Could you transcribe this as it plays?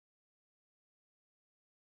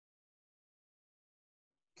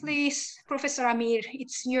Please, Professor Amir,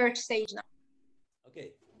 it's your stage now.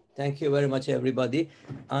 Okay, thank you very much, everybody.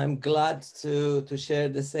 I'm glad to share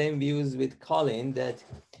the same views with Colin that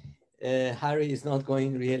Harry is not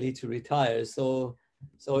going really to retire. So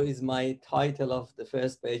is my title of the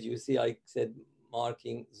first page. You see, I said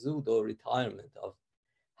marking pseudo retirement of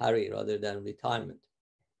Harry rather than retirement.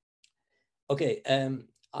 Okay,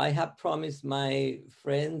 I have promised my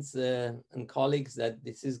friends and colleagues that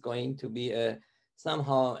this is going to be a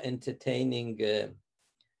somehow entertaining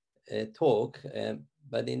talk,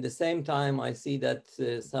 but in the same time, I see that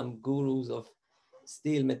some gurus of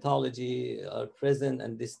steel metallurgy are present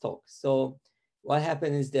in this talk. So what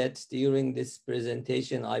happened is that during this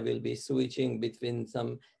presentation, I will be switching between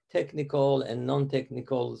some technical and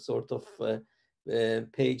non-technical sort of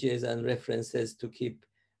pages and references to keep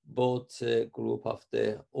both group of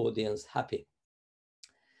the audience happy.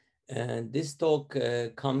 And this talk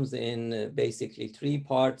comes in basically 3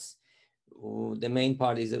 parts. The main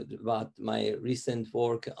part is about my recent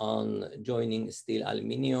work on joining steel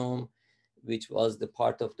aluminium, which was the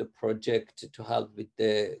part of the project to help with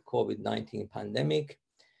the COVID-19 pandemic.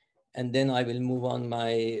 And then I will move on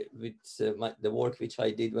the work which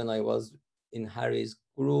I did when I was in Harry's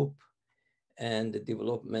group and the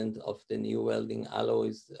development of the new welding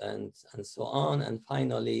alloys and so on. And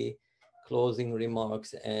finally, closing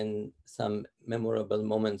remarks and some memorable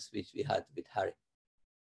moments which we had with Harry.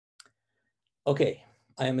 Okay,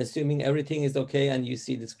 I am assuming everything is okay and you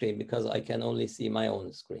see the screen because I can only see my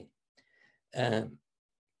own screen.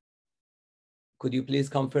 Could you please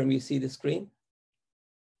confirm you see the screen?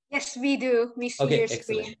 Yes, we do. We see your Excellent.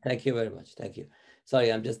 screen. Thank you very much. Thank you. Sorry,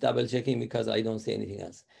 I'm just double checking because I don't see anything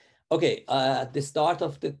else. Okay, at the start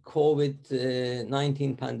of the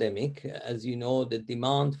COVID-19 pandemic, as you know, the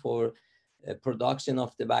demand for production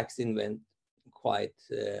of the vaccine went quite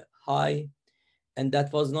high. And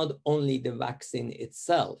that was not only the vaccine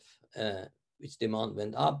itself, which demand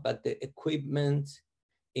went up, but the equipment,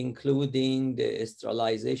 including the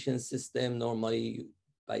sterilization system, normally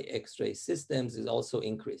by X-ray systems, is also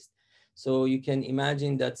increased. So you can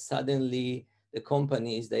imagine that suddenly the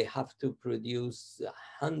companies, they have to produce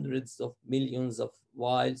hundreds of millions of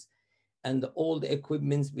vials, and all the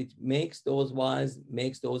equipment which makes those vials,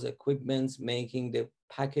 makes those equipments, making the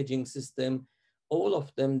packaging system, all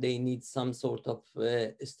of them, they need some sort of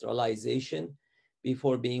sterilization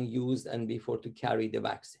before being used and before to carry the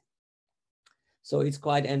vaccine. So it's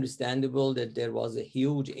quite understandable that there was a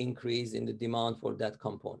huge increase in the demand for that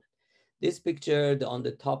component. This picture on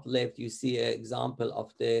the top left, you see an example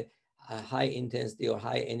of the high intensity or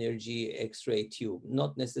high energy X-ray tube,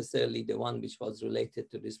 not necessarily the one which was related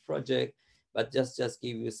to this project, but just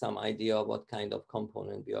give you some idea of what kind of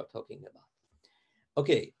component we are talking about.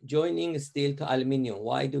 Okay, joining steel to aluminum,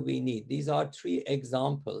 why do we need? These are 3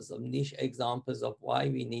 examples of niche examples of why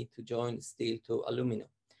we need to join steel to aluminum.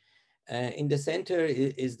 In the center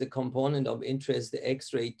is the component of interest, the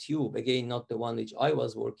X-ray tube. Again, not the one which I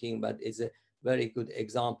was working, but is a very good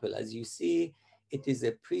example. As you see, it is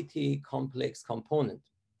a pretty complex component.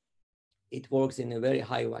 It works in a very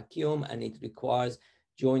high vacuum and it requires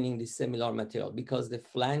joining the similar material because the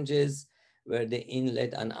flanges where the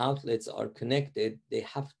inlet and outlets are connected, they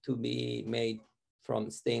have to be made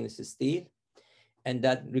from stainless steel. And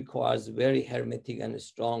that requires very hermetic and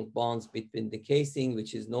strong bonds between the casing,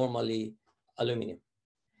 which is normally aluminum.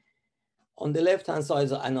 On the left-hand side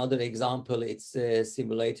is another example. It's a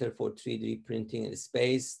simulator for 3D printing in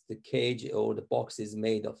space. The cage or the box is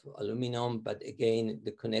made of aluminum, but again,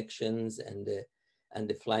 the connections and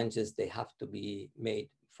the flanges, they have to be made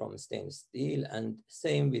from stainless steel. And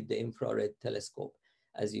same with the infrared telescope.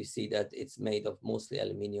 As you see that it's made of mostly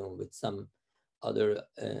aluminum with some other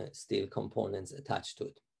steel components attached to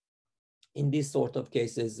it. In these sort of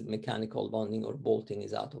cases, mechanical bonding or bolting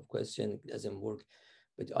is out of question. It doesn't work,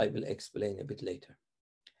 but I will explain a bit later.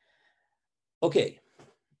 Okay,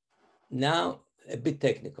 now a bit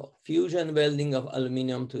technical. Fusion welding of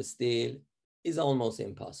aluminum to steel is almost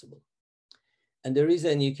impossible. And the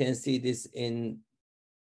reason you can see this in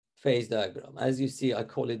phase diagram, as you see, I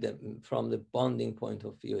call it from the bonding point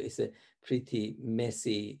of view, it's a pretty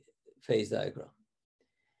messy phase diagram.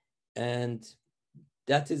 And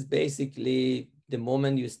that is basically the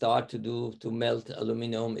moment you start to melt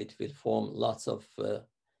aluminum, it will form lots of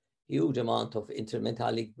huge amount of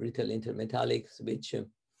intermetallic, brittle intermetallics,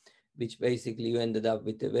 which basically you ended up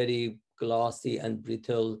with a very glossy and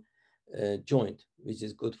brittle joint, which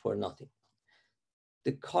is good for nothing.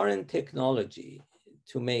 The current technology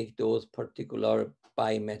to make those particular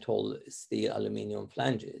bimetal steel aluminum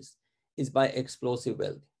flanges is by explosive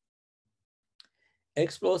welding.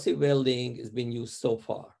 Explosive welding has been used so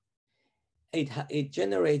far. It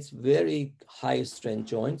generates very high strength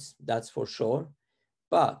joints, that's for sure.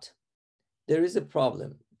 But there is a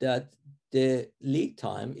problem that the lead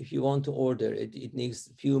time, if you want to order it, it needs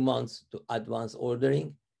a few months to advance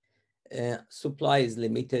ordering. Supply is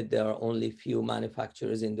limited. There are only few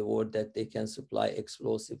manufacturers in the world that they can supply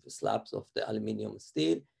explosive slabs of the aluminium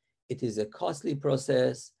steel. It is a costly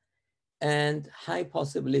process and high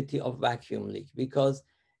possibility of vacuum leak because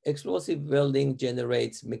explosive welding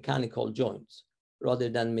generates mechanical joints rather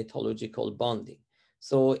than metallurgical bonding.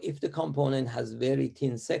 So if the component has very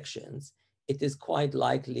thin sections, it is quite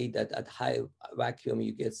likely that at high vacuum,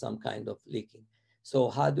 you get some kind of leaking. So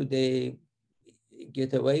how do they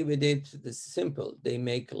get away with it? It's simple. They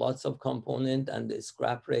make lots of component and the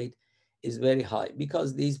scrap rate is very high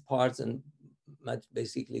because these parts and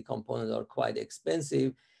basically components are quite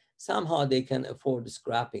expensive. Somehow they can afford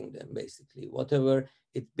scrapping them basically. Whatever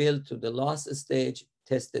it built to the last stage,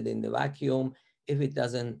 tested in the vacuum. If it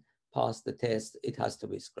doesn't pass the test, it has to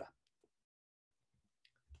be scrapped.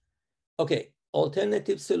 Okay,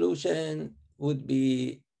 alternative solution would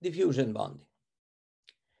be diffusion bonding,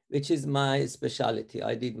 which is my specialty.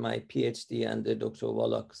 I did my PhD under Dr.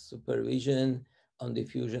 Wallach's supervision on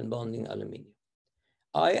diffusion bonding aluminum.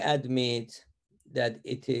 I admit that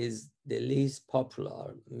it is the least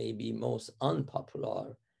popular, maybe most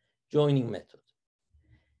unpopular joining method.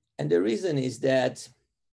 And the reason is that,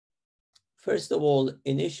 first of all,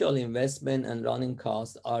 initial investment and running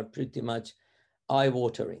costs are pretty much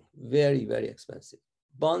eye-watering, very, very expensive.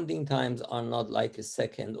 Bonding times are not like a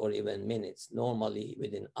second or even minutes, normally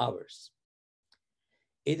within hours.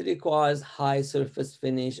 It requires high surface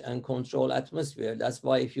finish and control atmosphere. That's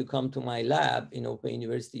why if you come to my lab in Open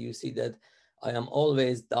University, you see that I am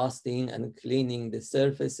always dusting and cleaning the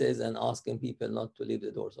surfaces and asking people not to leave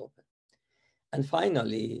the doors open. And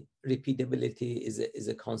finally, repeatability is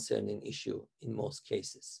a concerning issue in most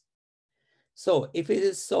cases. So if it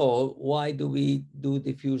is so, why do we do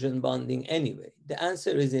diffusion bonding anyway? The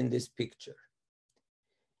answer is in this picture.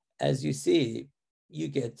 As you see, you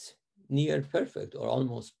get near perfect or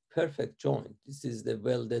almost perfect joint. This is the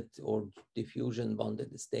welded or diffusion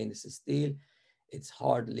bonded stainless steel. It's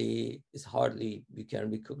hardly you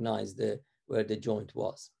can recognize where the joint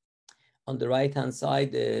was. On the right-hand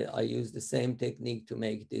side, I use the same technique to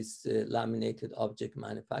make this laminated object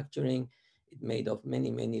manufacturing. It made of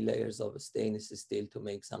many, many layers of stainless steel to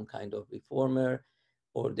make some kind of reformer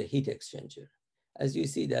or the heat exchanger. As you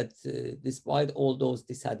see that despite all those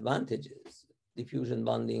disadvantages, diffusion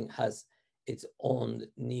bonding has its own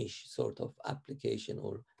niche sort of application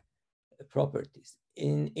or properties.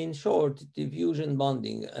 In short, diffusion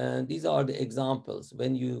bonding, these are the examples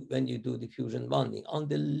when you do diffusion bonding. On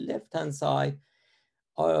the left-hand side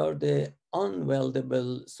are the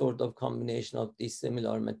unweldable sort of combination of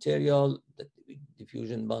dissimilar material. That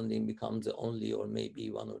diffusion bonding becomes the only or maybe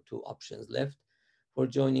one or two options left for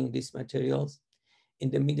joining these materials. In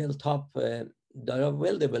the middle top, there are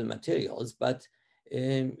weldable materials, but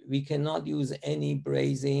we cannot use any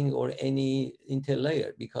brazing or any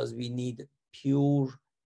interlayer because we need pure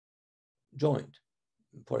joint,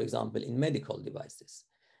 for example, in medical devices.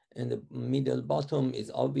 And the middle bottom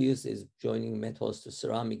is obvious, is joining metals to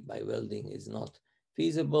ceramic by welding is not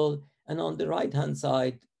feasible. And on the right-hand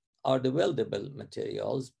side are the weldable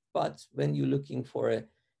materials. But when you're looking for a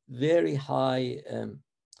very high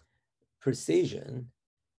precision,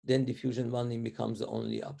 then diffusion bonding becomes the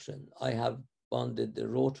only option. I have bonded the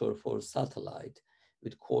rotor for satellite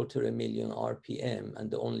with 250,000 RPM, and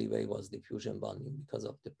the only way was diffusion bonding because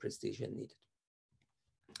of the precision needed.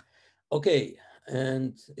 Okay,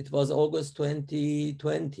 and it was August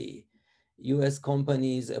 2020. US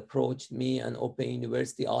companies approached me and Open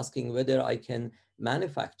University asking whether I can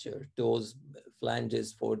manufacture those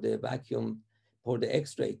flanges for the vacuum, for the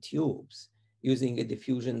X-ray tubes using a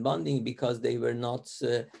diffusion bonding because they were not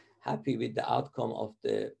happy with the outcome of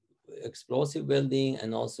the explosive welding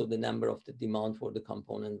and also the number of the demand for the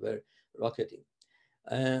component were rocketing.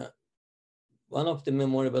 One of the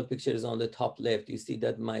memorable pictures on the top left, you see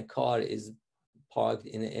that my car is parked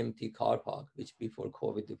in an empty car park, which before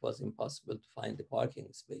COVID, it was impossible to find the parking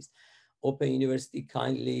space. Open University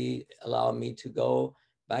kindly allowed me to go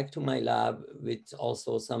back to my lab with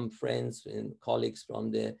also some friends and colleagues from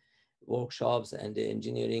the workshops and the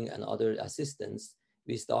engineering and other assistants.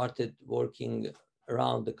 We started working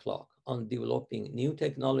around the clock on developing new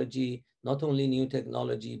technology, not only new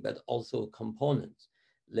technology, but also component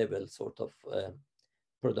level sort of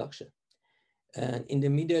production. And in the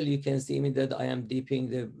middle, you can see me that I am dipping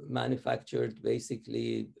the manufactured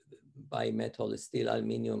basically bimetal steel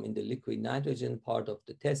aluminum in the liquid nitrogen part of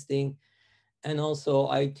the testing. And also,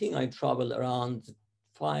 I think I traveled around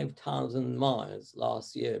 5,000 miles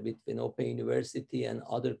last year between Open University and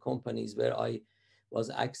other companies where I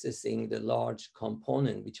was accessing the large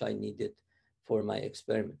component which I needed for my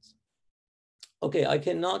experiments. Okay, I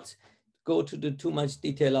cannot go to the too much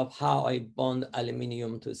detail of how I bond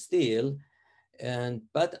aluminum to steel,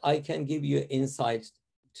 but I can give you insight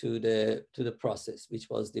to the process which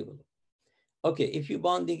was developed. Okay, if you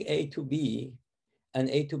bonding A to B, and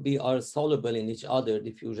A to B are soluble in each other,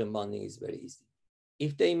 diffusion bonding is very easy.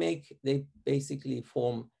 If they basically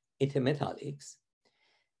form intermetallics,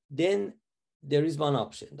 then there is one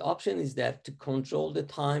option. The option is that to control the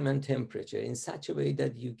time and temperature in such a way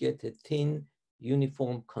that you get a thin,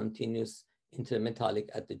 uniform, continuous intermetallic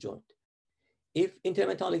at the joint. If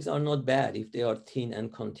intermetallics are not bad, if they are thin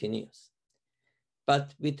and continuous,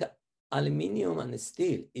 but with aluminum and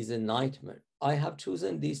steel is a nightmare. I have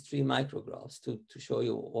chosen these 3 micrographs to show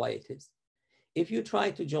you why it is. If you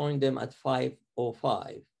try to join them at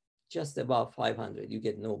 505, just above 500, you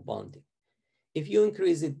get no bonding. If you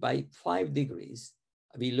increase it by 5 degrees,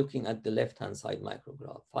 we're looking at the left-hand side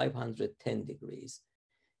micrograph, 510 degrees,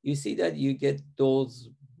 you see that you get those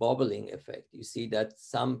bubbling effect. You see that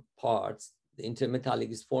some parts, the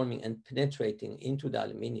intermetallic is forming and penetrating into the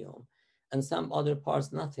aluminum, and some other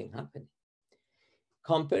parts, nothing happening.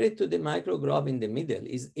 Compared to the micrograph in the middle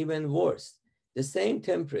is even worse. The same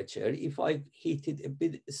temperature, if I heat it a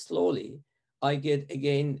bit slowly, I get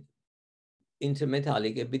again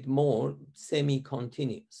intermetallic a bit more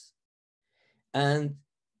semi-continuous. And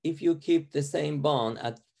if you keep the same bond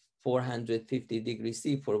at 450 degrees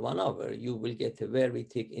C for 1 hour, you will get a very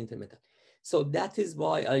thick intermetallic. So that is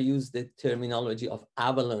why I use the terminology of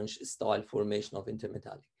avalanche style formation of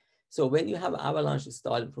intermetallic. So when you have avalanche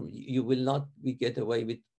style, you will not get away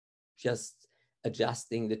with just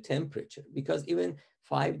adjusting the temperature, because even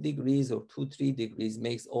 5 degrees or 2-3 degrees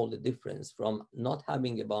makes all the difference from not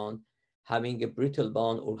having a bond, having a brittle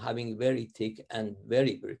bond, or having very thick and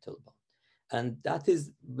very brittle bond. And that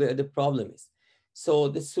is where the problem is. So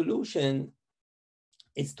the solution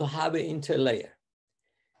is to have an interlayer.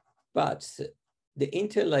 But the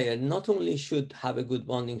interlayer not only should have a good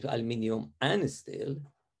bonding to aluminum and steel,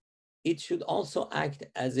 it should also act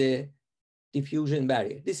as a diffusion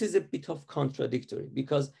barrier. This is a bit of contradictory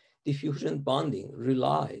because diffusion bonding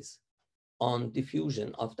relies on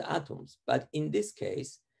diffusion of the atoms. But in this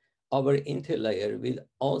case, our interlayer will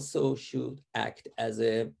also should act as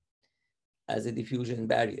a diffusion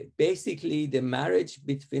barrier. Basically, the marriage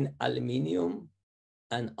between aluminum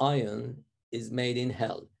and iron is made in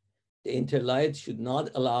hell. The interlayer should not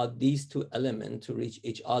allow these 2 elements to reach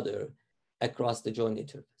each other across the joint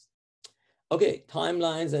interface. Okay,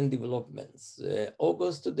 timelines and developments.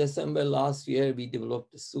 August to December last year, we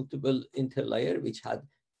developed a suitable interlayer which had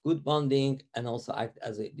good bonding and also act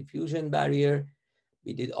as a diffusion barrier.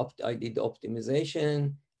 I did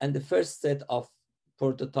optimization, and the first set of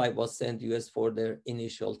prototype was sent US for their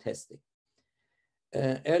initial testing.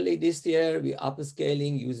 Early this year, we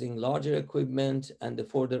upscaling using larger equipment and the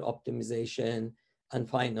further optimization, and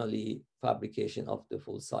finally fabrication of the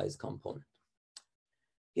full size component.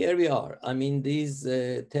 Here we are. I mean, these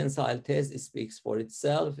tensile test speaks for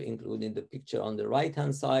itself, including the picture on the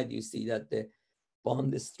right-hand side. You see that the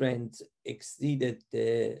bond strength exceeded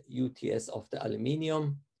the UTS of the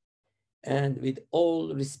aluminum. And with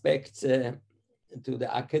all respect to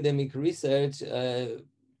the academic research, it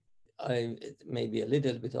may be a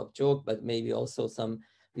little bit of joke, but maybe also some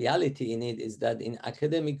reality in it, is that in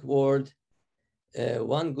academic world,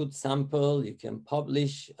 one good sample you can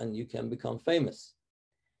publish and you can become famous.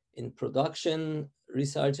 In production,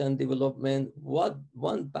 research and development,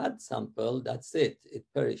 one bad sample, that's it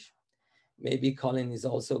perish. Maybe Colin is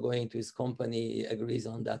also going to his company, agrees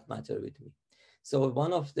on that matter with me. So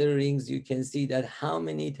one of the rings, you can see that how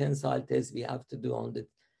many tensile tests we have to do on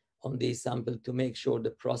this sample to make sure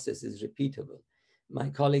the process is repeatable. My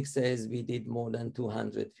colleague says we did more than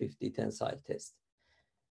 250 tensile tests.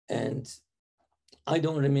 And I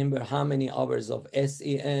don't remember how many hours of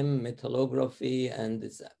SEM, metallography, and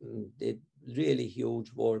this did really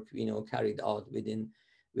huge work, carried out within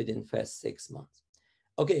first 6 months.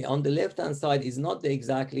 Okay, on the left-hand side is not the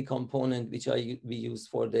exactly component which we use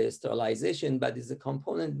for the sterilization, but it's a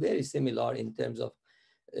component very similar in terms of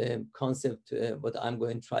concept, what I'm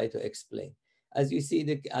going to try to explain. As you see,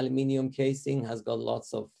 the aluminum casing has got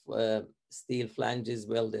lots of steel flanges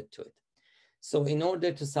welded to it. So in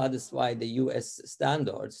order to satisfy the US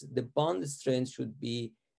standards, the bond strength should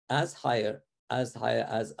be as high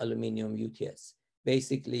as aluminum UTS.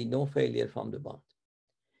 Basically, no failure from the bond.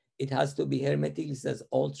 it has to be hermetically says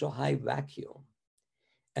ultra high vacuum.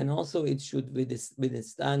 And also it should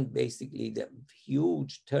withstand basically the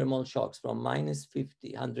huge thermal shocks from minus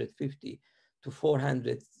 150 to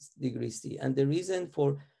 400 degrees C. And the reason for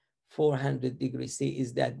 400 degrees C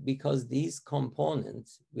is that because these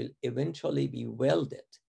components will eventually be welded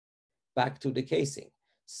back to the casing.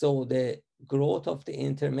 So the growth of the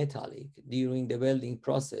intermetallic during the welding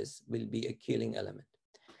process will be a killing element.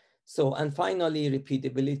 So, and finally,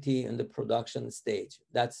 repeatability in the production stage.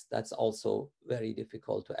 That's also very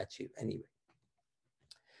difficult to achieve anyway.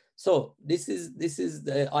 So this is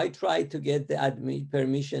I tried to get the admin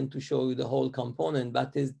permission to show you the whole component,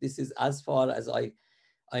 but this is as far as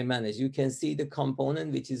I manage. You can see the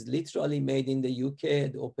component, which is literally made in the UK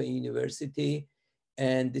at Open University.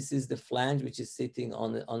 And this is the flange, which is sitting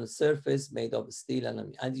on a surface made of steel and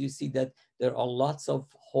aluminum. And you see that there are lots of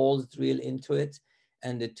holes drilled into it,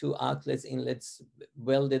 and the two outlets, inlets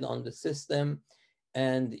welded on the system.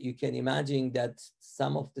 And you can imagine that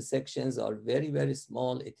some of the sections are very, very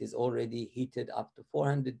small. It is already heated up to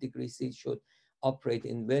 400 degrees C, should operate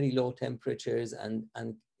in very low temperatures and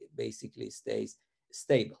basically stays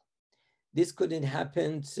stable. This couldn't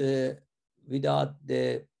happen without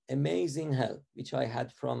the amazing help, which I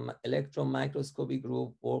had from electron microscopy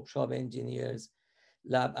group, workshop engineers,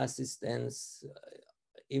 lab assistants,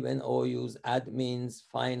 even OUs, admins,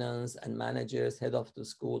 finance and managers, head of the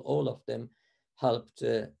school, all of them helped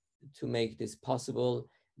to make this possible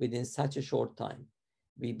within such a short time.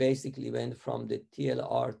 We basically went from the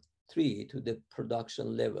TLR3 to the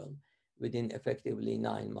production level within effectively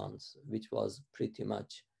 9 months, which was pretty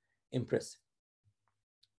much impressive.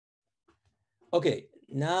 Okay,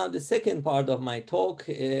 now the second part of my talk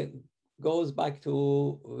goes back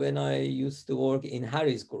to when I used to work in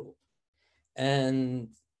Harry's group and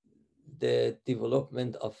the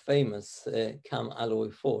development of famous CAM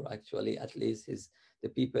alloy 4. Actually, at least the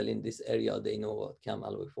people in this area, they know what CAM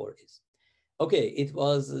alloy 4 is. Okay, it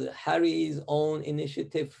was Harry's own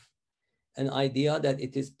initiative, an idea that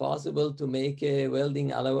it is possible to make a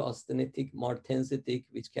welding alloy austenitic, martensitic,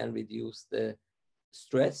 which can reduce the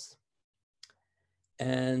stress.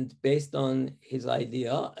 And based on his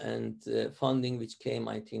idea and funding, which came,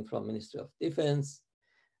 I think, from Ministry of Defense,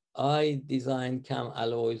 I designed CAM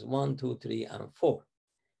alloys 1, 2, 3, and 4.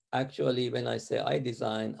 Actually, when I say I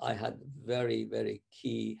designed, I had very, very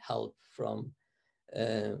key help from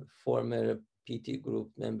former PT group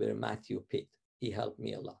member Matthew Pitt. He helped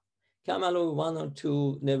me a lot. CAM alloy 1 or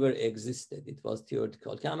 2 never existed. It was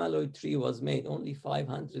theoretical. CAM alloy 3 was made only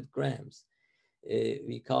 500 grams.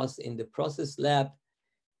 We cast in the process lab.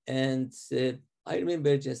 And I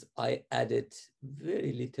remember I added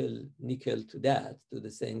very little nickel to that, to the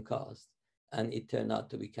same cost, and it turned out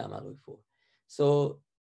to be CAM alloy 4. So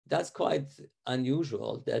that's quite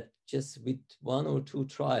unusual that just with 1 or 2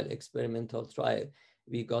 experimental trial,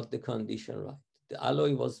 we got the condition right. The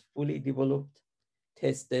alloy was fully developed,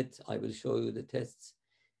 tested. I will show you the tests.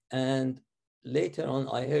 And later on,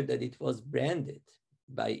 I heard that it was branded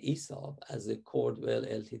by ESOP as a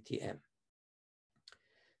Cordwell LTTM.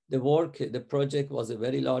 The project was a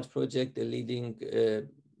very large project. The leading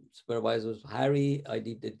supervisor was Harry. I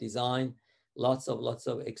did the design, lots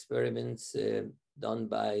of experiments done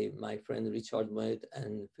by my friend Richard Moed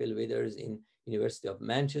and Phil Withers in University of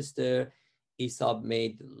Manchester. ESOP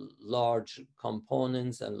made large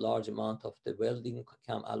components and large amount of the welding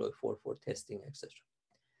CAM alloy 4 for testing, etc.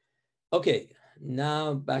 Okay,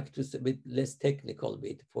 now back to a bit less technical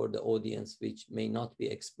bit for the audience which may not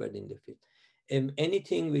be expert in the field.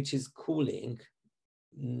 Anything which is cooling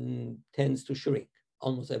tends to shrink,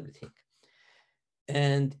 almost everything.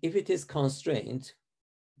 And if it is constrained,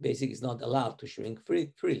 basically it's not allowed to shrink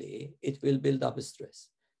freely, it will build up a stress.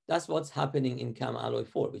 That's what's happening in CAM alloy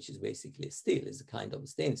 4, which is basically steel, is a kind of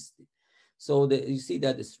stainless steel. So you see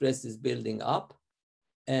that the stress is building up,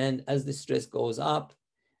 and as the stress goes up,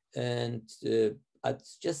 and at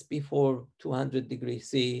just before 200 degrees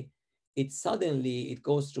C, it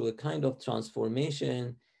goes through a kind of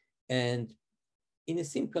transformation, and in a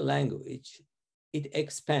simple language, it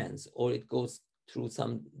expands or it goes through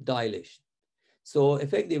some dilation. So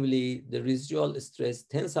effectively, the residual stress,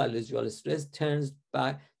 tensile residual stress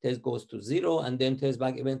goes to 0 and then turns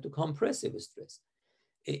back even to compressive stress.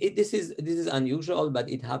 This is unusual, but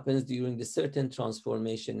it happens during the certain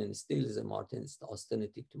transformation, and still is a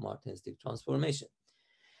austenitic to martensitic transformation.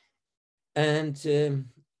 And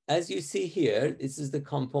as you see here, this is the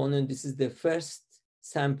component. This is the first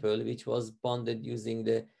sample which was bonded using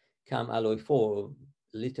the CAM alloy 4,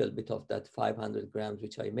 a little bit of that 500 grams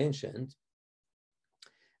which I mentioned.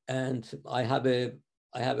 And I have a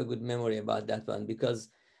good memory about that one, because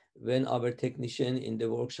when our technician in the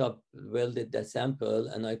workshop welded that sample,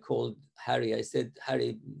 and I called Harry, I said,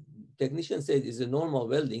 Harry, technician said it's a normal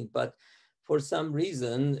welding, but for some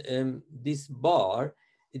reason, this bar,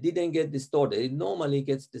 it didn't get distorted. It normally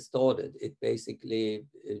gets distorted. It basically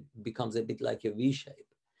becomes a bit like a V shape.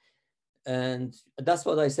 And that's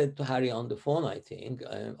what I said to Harry on the phone, I think.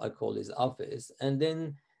 I called his office. And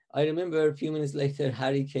then I remember a few minutes later,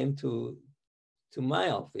 Harry came to my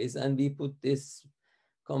office and we put this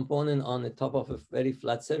component on the top of a very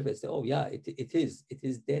flat surface. Oh yeah, it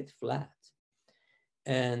is dead flat.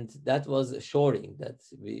 And that was assuring that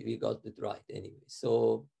we got it right anyway.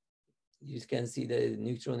 So you can see the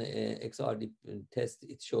neutron XRD test.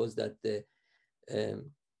 It shows that the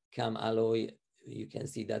cam alloy, you can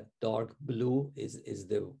see that dark blue is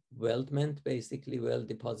the weldment, basically. Weld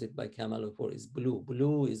deposit by cam alloy 4 is blue.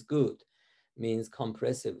 Blue is good, means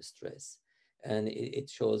compressive stress. And it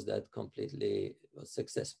shows that completely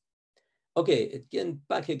successful. Okay, again,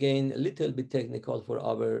 back again, a little bit technical for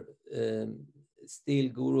our steel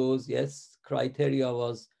gurus. Yes, criteria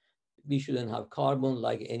was we shouldn't have carbon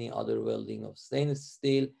like any other welding of stainless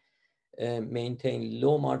steel. Maintain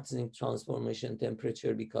low martining transformation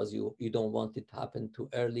temperature because you don't want it to happen too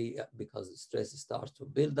early because the stress starts to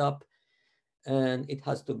build up. And it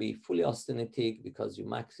has to be fully austenitic because you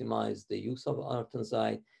maximize the use of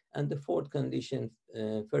artensite. And the fourth condition,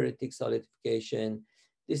 ferritic solidification.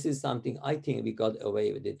 This is something I think we got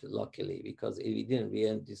away with it luckily because we didn't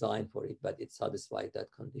really design for it, but it satisfied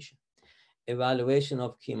that condition. Evaluation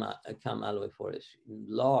of cam alloy for a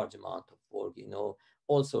large amount of work,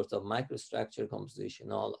 all sorts of microstructure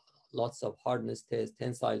compositional, lots of hardness tests,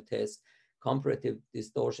 tensile tests, comparative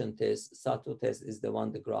distortion tests. SATO test is the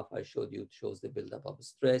one, the graph I showed you, shows the buildup of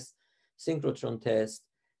stress, synchrotron test,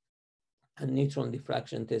 and neutron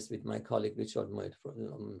diffraction test with my colleague Richard Moyd,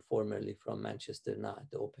 formerly from Manchester, now at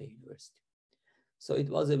the Open University. So it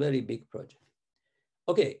was a very big project.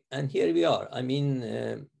 Okay, and here we are. I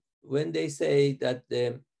mean, when they say that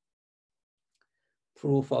the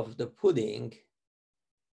proof of the pudding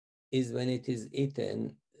is when it is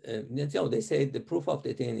eaten, they say the proof of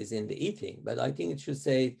the thing is in the eating, but I think it should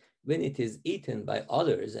say when it is eaten by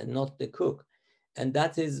others and not the cook. And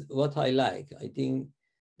that is what I like. I think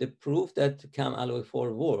the proof that cam alloy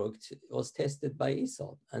 4 worked was tested by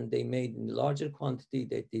ESOP, and they made in larger quantity.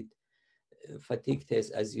 They did fatigue tests,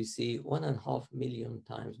 as you see, 1.5 million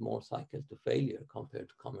times more cycle to failure compared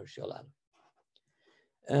to commercial alloy.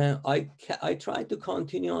 I tried to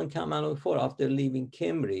continue on cam alloy 4 after leaving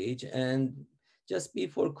Cambridge, and just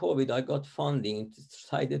before COVID, I got funding,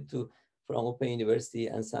 decided to, from Open University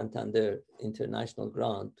and Santander International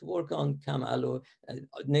Grant, to work on cam alloy,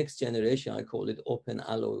 next generation, I call it Open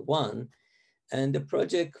Alloy 1. And the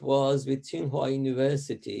project was with Tsinghua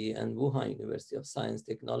University and Wuhan University of Science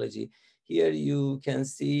Technology. Here you can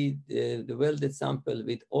see the welded sample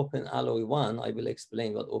with Open Alloy 1. I will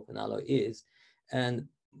explain what Open Alloy is. And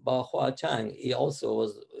Bahua Chang, he also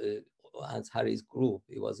was at Harry's group.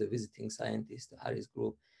 He was a visiting scientist at Harry's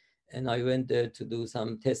group. And I went there to do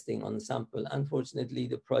some testing on the sample. Unfortunately,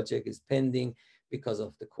 the project is pending because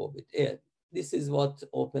of the COVID. This is what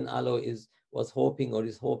Open Alloy was hoping or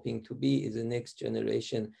is hoping to be, is the next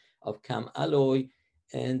generation of cam alloy.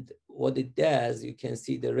 And what it does, you can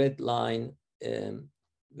see the red line,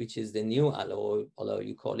 which is the new alloy, although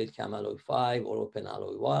you call it cam alloy 5 or Open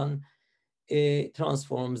Alloy 1. It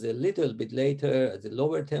transforms a little bit later at the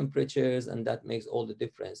lower temperatures, and that makes all the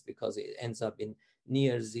difference because it ends up in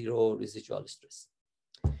near zero residual stress.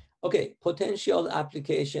 Okay, potential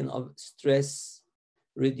application of stress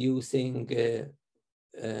reducing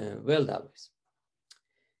weld alloys.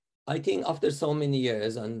 I think after so many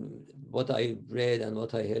years and what I read and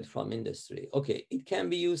what I heard from industry, okay, it can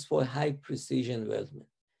be used for high precision weldment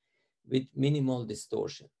with minimal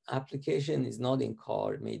distortion. Application is not in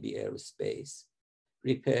car, maybe aerospace,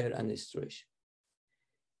 repair and restoration.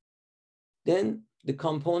 Then the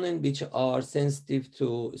components which are sensitive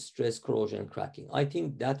to stress, corrosion, cracking. I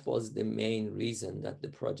think that was the main reason that the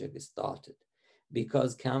project started,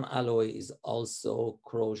 because cam alloy is also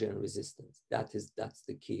corrosion resistant. That's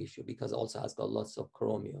the key issue, because also has got lots of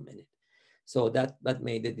chromium in it. So that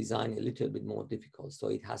made the design a little bit more difficult. So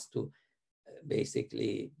it has to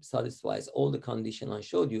basically satisfies all the conditions I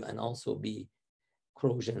showed you and also be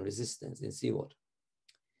corrosion resistant in seawater.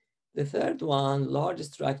 The third one, large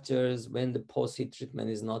structures when the post-heat treatment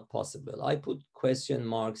is not possible. I put question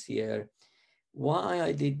marks here. Why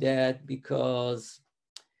I did that? Because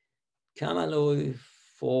cam alloy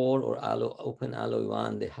 4 or Open Alloy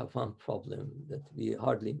 1, they have one problem that we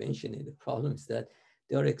hardly mention it. The problem is that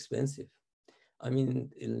they are expensive. I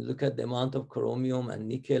mean, look at the amount of chromium and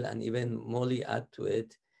nickel and even moly add to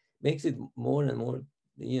it, makes it more and more,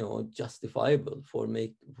 justifiable for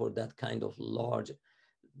that kind of large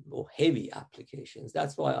or heavy applications.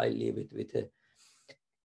 That's why I leave it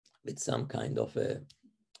with some kind of a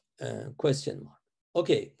question mark.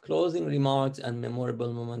 Okay, closing remarks and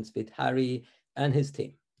memorable moments with Harry and his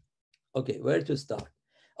team. Okay, where to start?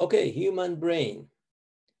 Okay, human brain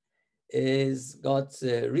is got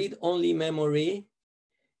read-only memory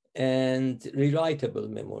and rewritable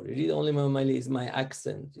memory. Read-only memory is my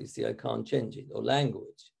accent. You see, I can't change it, or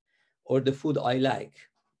language, or the food I like,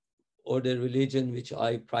 or the religion which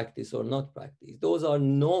I practice or not practice. Those are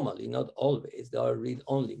normally, not always, they are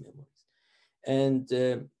read-only memories. And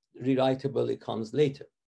rewritable, it comes later.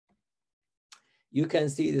 You can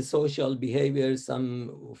see the social behavior.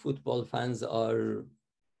 Some football fans are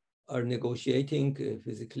negotiating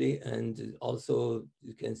physically, and also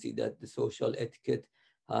you can see that the social etiquette,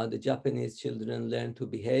 how the Japanese children learn to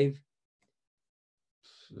behave,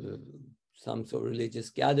 some sort of religious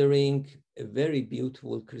gathering, a very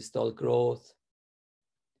beautiful crystal growth,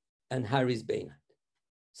 and Harry's bayonet.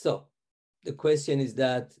 So the question is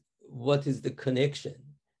that, what is the connection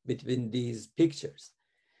between these pictures,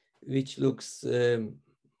 which looks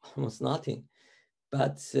almost nothing,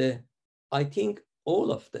 but I think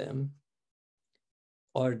all of them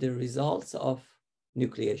are the results of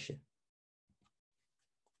nucleation.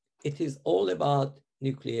 It is all about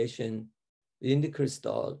nucleation within the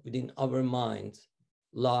crystal, within our minds,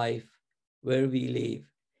 life, where we live.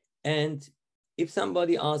 And if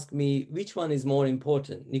somebody asks me which one is more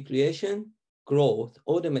important, nucleation, growth,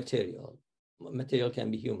 or the material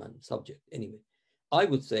can be human subject anyway, I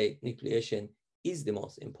would say nucleation is the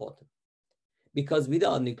most important. Because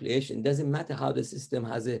without nucleation, it doesn't matter how the system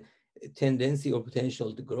has a tendency or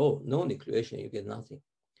potential to grow. No nucleation, you get nothing.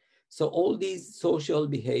 So all these social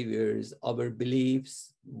behaviors, our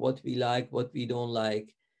beliefs, what we like, what we don't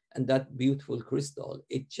like, and that beautiful crystal,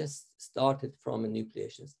 it just started from a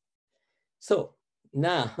nucleation. So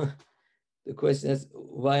now the question is,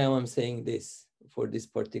 why am I saying this for this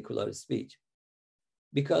particular speech?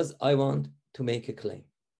 Because I want to make a claim.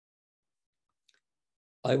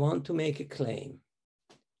 I want to make a claim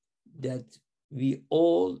that we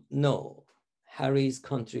all know Harry's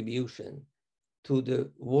contribution to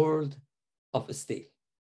the world of steel.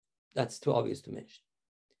 That's too obvious to mention.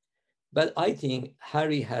 But I think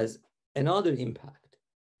Harry has another impact,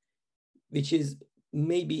 which is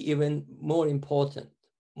maybe even more important,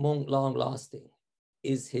 more long-lasting,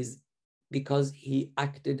 because he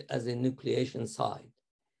acted as a nucleation site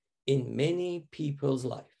in many people's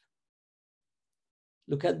life.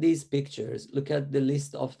 Look at these pictures. Look at the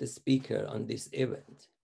list of the speaker on this event.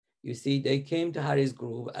 You see, they came to Harry's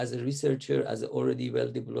group as a researcher, as already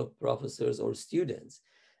well-developed professors or students.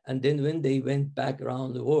 And then when they went back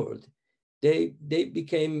around the world, they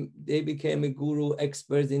became a guru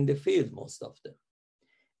experts in the field, most of them.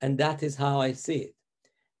 And that is how I see it.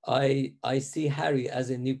 I see Harry as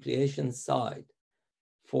a nucleation site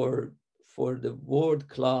for the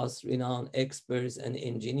world-class renowned experts and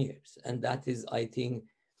engineers. And that is, I think,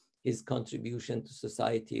 his contribution to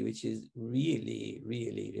society, which is really,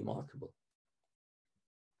 really remarkable.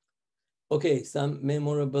 Okay, some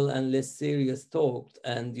memorable and less serious talks.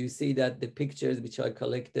 And you see that the pictures which I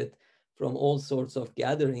collected from all sorts of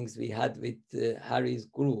gatherings we had with Harry's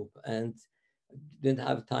group, and didn't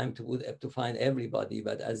have time to find everybody,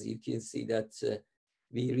 but as you can see that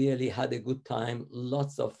we really had a good time,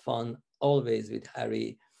 lots of fun, always with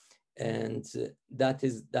Harry. And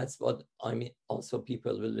that's what I mean, also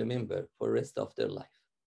people will remember for the rest of their life.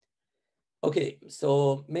 Okay,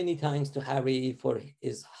 so many thanks to Harry for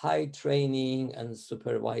his high training and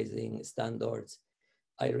supervising standards.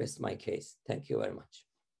 I rest my case. Thank you very much.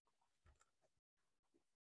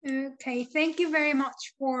 Okay, thank you very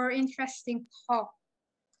much for interesting talk,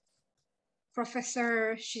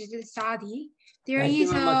 Professor Shirzadi. Thank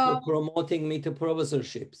you very much for promoting me to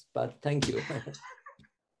professorships, but thank you.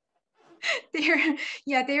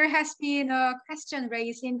 There has been a question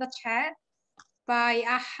raised in the chat by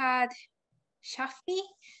Ahad Shafi,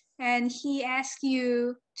 and he asked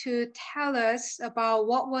you to tell us about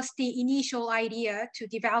what was the initial idea to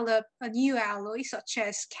develop a new alloy such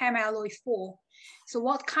as ChemAlloy 4. So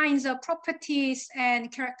what kinds of properties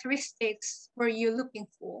and characteristics were you looking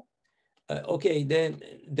for? Okay, then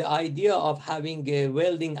the idea of having a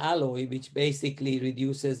welding alloy, which basically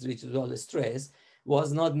reduces residual stress,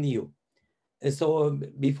 was not new. So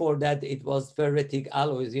before that, it was ferritic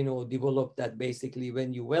alloys, developed that basically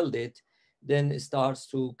when you weld it, then it starts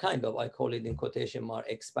to kind of, I call it in quotation mark,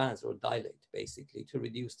 expand or dilate, basically, to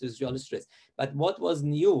reduce the residual stress. But what was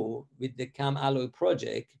new with the CAM alloy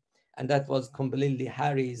project, and that was completely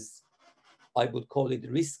Harry's, I would call it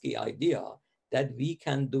risky idea, that we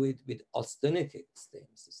can do it with austenitic stem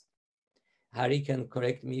system. Harry can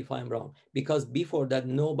correct me if I'm wrong, because before that,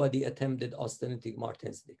 nobody attempted austenitic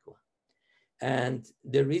martensite one. And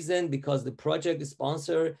the reason, because the project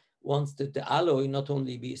sponsor wants that the alloy not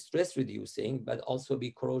only be stress reducing, but also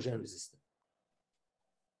be corrosion resistant.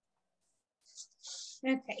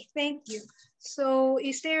 Okay, thank you. So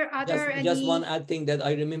is there other just one odd thing that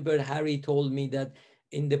I remember Harry told me that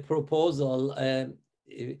in the proposal,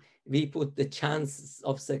 we put the chance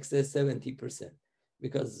of success 70%,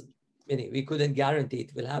 because we couldn't guarantee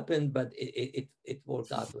it will happen, but it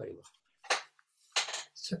worked out very well.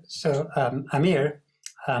 So Amir,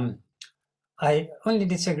 I only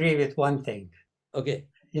disagree with one thing. Okay.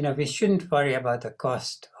 You know, we shouldn't worry about the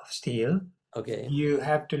cost of steel. Okay. You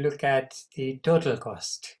have to look at the total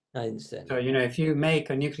cost. I understand. So, you know, if you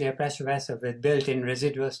make a nuclear pressure vessel with built-in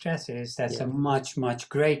residual stresses, that's a much, much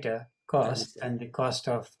greater cost than the cost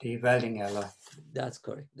of the welding alloy. That's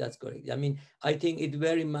correct. That's correct. I mean, I think it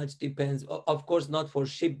very much depends, of course, not for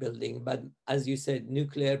shipbuilding, but as you said,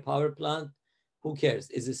 nuclear power plant, who cares?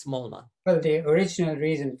 It's a small one. Well, the original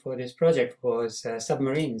reason for this project was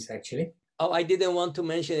submarines, actually. Oh, I didn't want to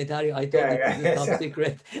mention it, Harry. I thought it was a top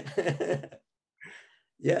secret.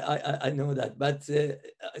 Yeah, I know that. But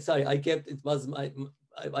sorry, I kept, it was my,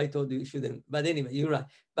 I thought you shouldn't. But anyway, you're right.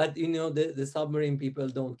 But you know, the submarine people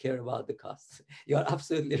don't care about the costs. You're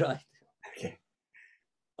absolutely right. Okay.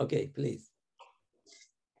 Okay, please.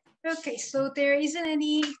 Okay, so there isn't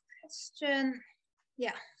any question,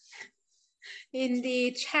 in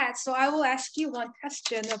the chat. So I will ask you one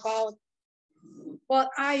question about what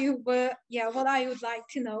I would like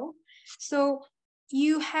to know. So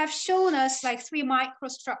you have shown us like 3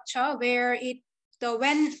 microstructure where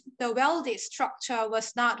when the welded structure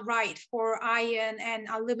was not right for iron and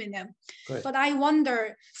aluminum. Correct. But I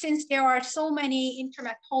wonder, since there are so many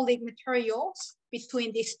intermetallic materials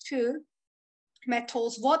between these two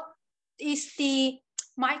metals, what is the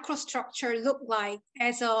microstructure look like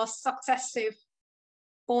as a successive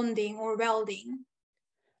bonding or welding?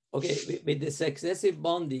 Okay, with the successive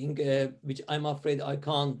bonding, which I'm afraid I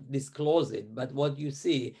can't disclose it, but what you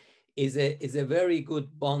see is a very good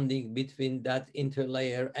bonding between that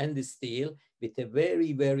interlayer and the steel with a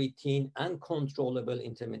very, very thin and controllable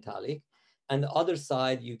intermetallic. And the other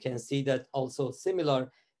side, you can see that also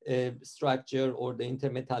similar structure or the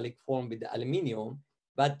intermetallic form with the aluminium.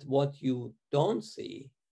 But what you don't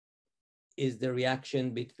see is the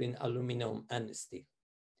reaction between aluminum and steel.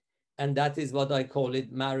 And that is what I call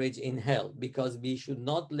it marriage in hell, because we should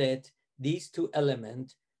not let these two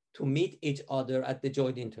elements to meet each other at the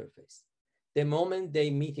joint interface. The moment they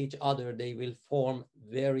meet each other, they will form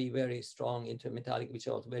very, very strong intermetallic, which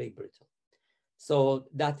are very brittle. So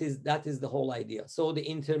that is the whole idea. So the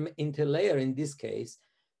interlayer in this case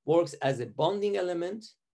works as a bonding element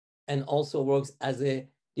and also works as a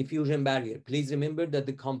diffusion barrier. Please remember that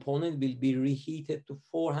the component will be reheated to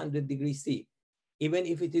 400 degrees C. Even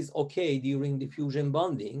if it is okay during diffusion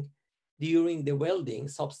bonding, during the welding,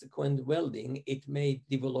 subsequent welding, it may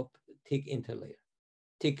develop thick intermetallics.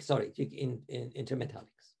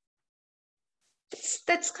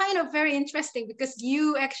 That's kind of very interesting, because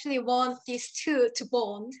you actually want these two to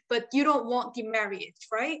bond, but you don't want the marriage,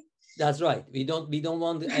 right? That's right. We don't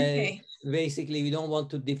want okay. Basically we don't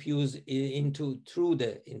want to diffuse through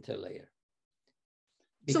the interlayer.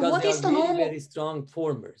 Because so what is the normal, very strong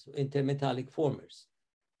formers, intermetallic formers.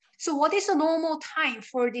 So what is the normal time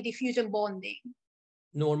for the diffusion bonding?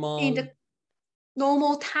 Normal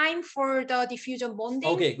time for the diffusion bonding?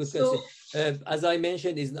 Okay, good question. As I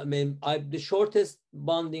mentioned, the shortest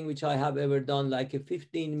bonding which I have ever done, like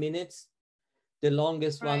 15 minutes. The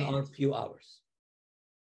longest one are a few hours.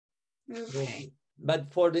 Okay.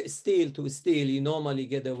 But for the steel to steel, you normally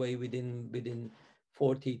get away within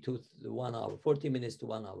 40 to 1 hour, 40 minutes to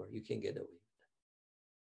 1 hour, you can get away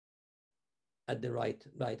at the right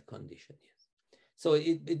condition, yes. So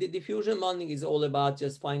the diffusion bonding is all about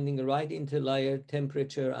just finding the right interlayer,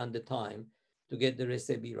 temperature, and the time to get the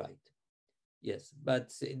recipe right. Yes,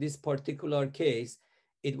 but in this particular case,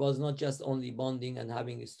 it was not just only bonding and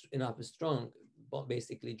having enough strong,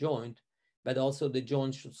 basically joint, but also the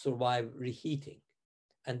joint should survive reheating.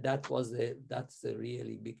 And that's a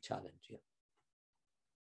really big challenge, yeah.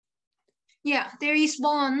 Yeah, there is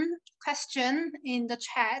one question in the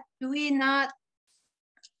chat. Do we not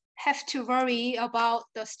have to worry about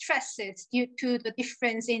the stresses due to the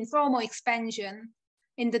difference in thermal expansion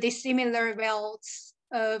in the dissimilar welds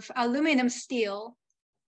of aluminum steel?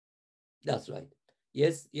 That's right.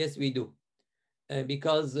 Yes, yes, we do.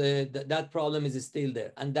 Because that problem is still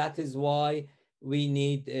there. And that is why we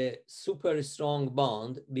need a super strong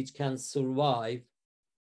bond which can survive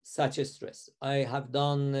such a stress. I have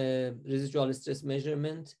done residual stress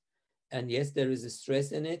measurement, and yes, there is a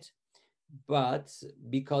stress in it, but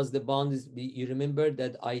because the bond is, you remember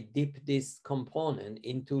that I dip this component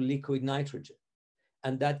into liquid nitrogen,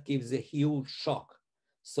 and that gives a huge shock.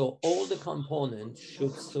 So all the components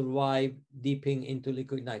should survive dipping into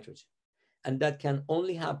liquid nitrogen. And that can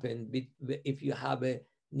only happen if you have a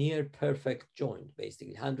near perfect joint,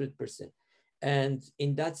 basically 100%. And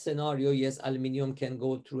in that scenario, yes, aluminum can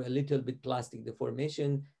go through a little bit plastic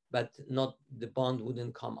deformation, but not, the bond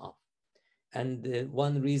wouldn't come off. And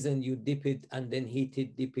one reason you dip it and then heat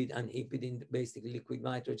it, dip it and heat it in basically liquid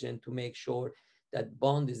nitrogen to make sure that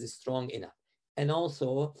bond is strong enough. And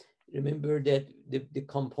also remember that the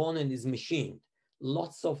component is machined.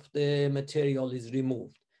 Lots of the material is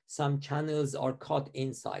removed. Some channels are cut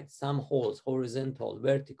inside, some holes, horizontal,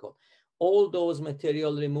 vertical. All those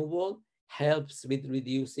material removal helps with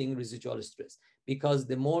reducing residual stress, because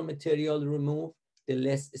the more material removed, the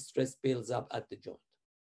less stress builds up at the joint.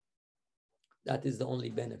 That is the only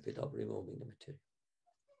benefit of removing the material.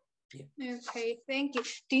 Yeah. Okay, thank you.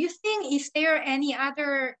 Do you think, is there any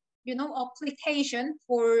other, application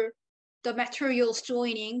for the materials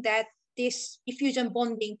joining that this diffusion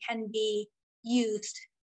bonding can be used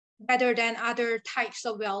better than other types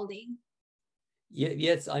of welding? Yeah,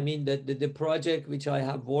 yes, I mean that the project which I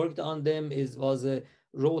have worked on them was a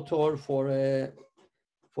rotor for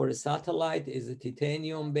a satellite, is a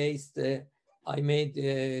titanium based. I made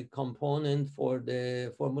a component for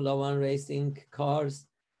the Formula One racing cars.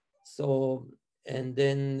 So, and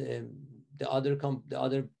then the other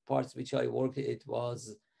parts which I worked, it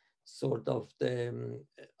was sort of the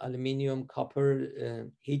aluminium copper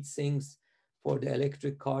heat sinks for the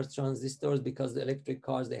electric cars transistors, because the electric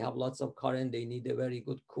cars, they have lots of current, they need a very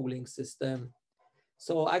good cooling system.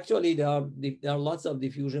 So actually there are lots of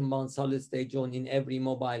diffusion bound solid state joint in every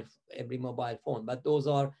mobile phone, but those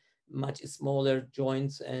are much smaller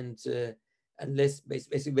joints and less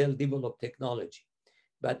basically well developed technology.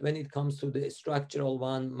 But when it comes to the structural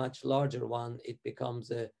one, much larger one, it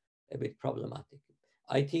becomes a bit problematic.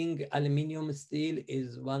 I think aluminum steel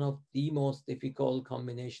is one of the most difficult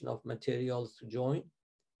combination of materials to join.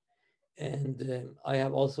 And I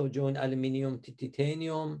have also joined aluminum to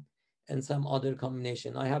titanium and some other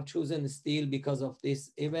combination. I have chosen steel because of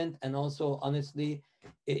this event, and also honestly,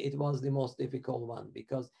 it was the most difficult one,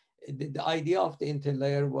 because the idea of the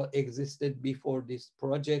interlayer existed before this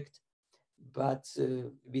project, but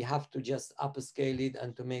we have to just upscale it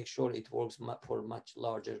and to make sure it works for much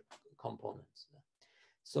larger components.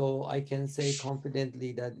 So I can say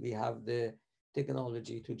confidently that we have the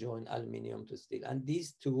technology to join aluminum to steel. And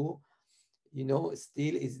these two,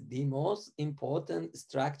 steel is the most important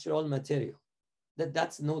structural material.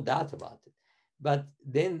 That's no doubt about it. But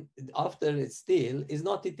then after steel is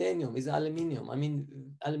not titanium, is aluminum. I mean,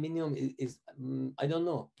 aluminum is I don't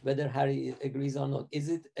know whether Harry agrees or not. Is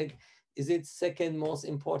it second most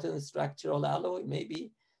important structural alloy?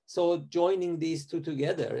 Maybe. So joining these two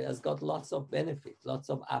together has got lots of benefits, lots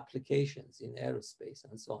of applications in aerospace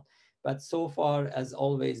and so on. But so far has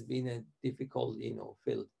always been a difficult,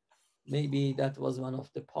 field. Maybe that was one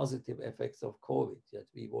of the positive effects of COVID, that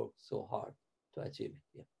we worked so hard to achieve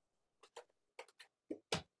it.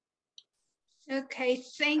 Yeah. Okay,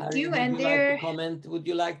 thank Harry, you. would And you like to comment? Would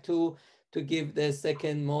you like to give the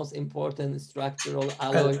second most important structural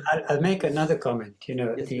alloy? I'll make another comment.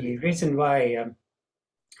 Yes, the please. reason why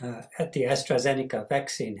the AstraZeneca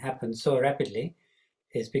vaccine happened so rapidly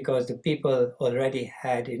is because the people already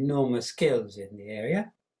had enormous skills in the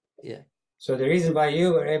area. Yeah. So the reason why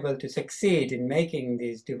you were able to succeed in making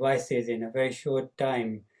these devices in a very short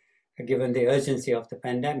time, given the urgency of the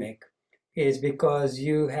pandemic, is because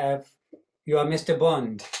you are Mr.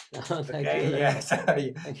 Bond. Thank you. Yes.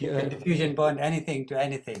 Thank you. You can diffusion bond anything to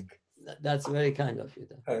anything. That's very kind of you.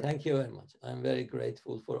 Okay. Thank you very much. I'm very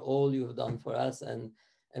grateful for all you've done for us, and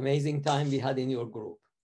amazing time we had in your group.